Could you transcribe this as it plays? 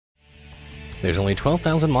There's only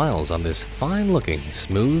 12,000 miles on this fine-looking,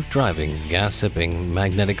 smooth-driving, gas-sipping,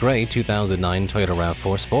 magnetic gray 2009 Toyota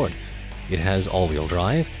RAV4 Sport. It has all-wheel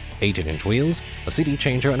drive, 18-inch wheels, a CD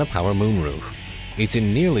changer, and a power moonroof. It's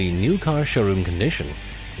in nearly new car showroom condition.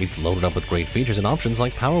 It's loaded up with great features and options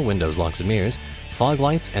like power windows, locks and mirrors, fog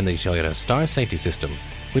lights, and the Toyota Star safety system.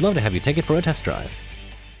 We'd love to have you take it for a test drive.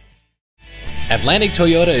 Atlantic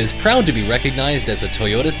Toyota is proud to be recognized as a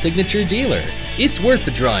Toyota signature dealer. It's worth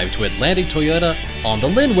the drive to Atlantic Toyota on the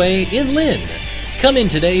Lynnway in Lynn. Come in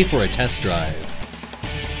today for a test drive.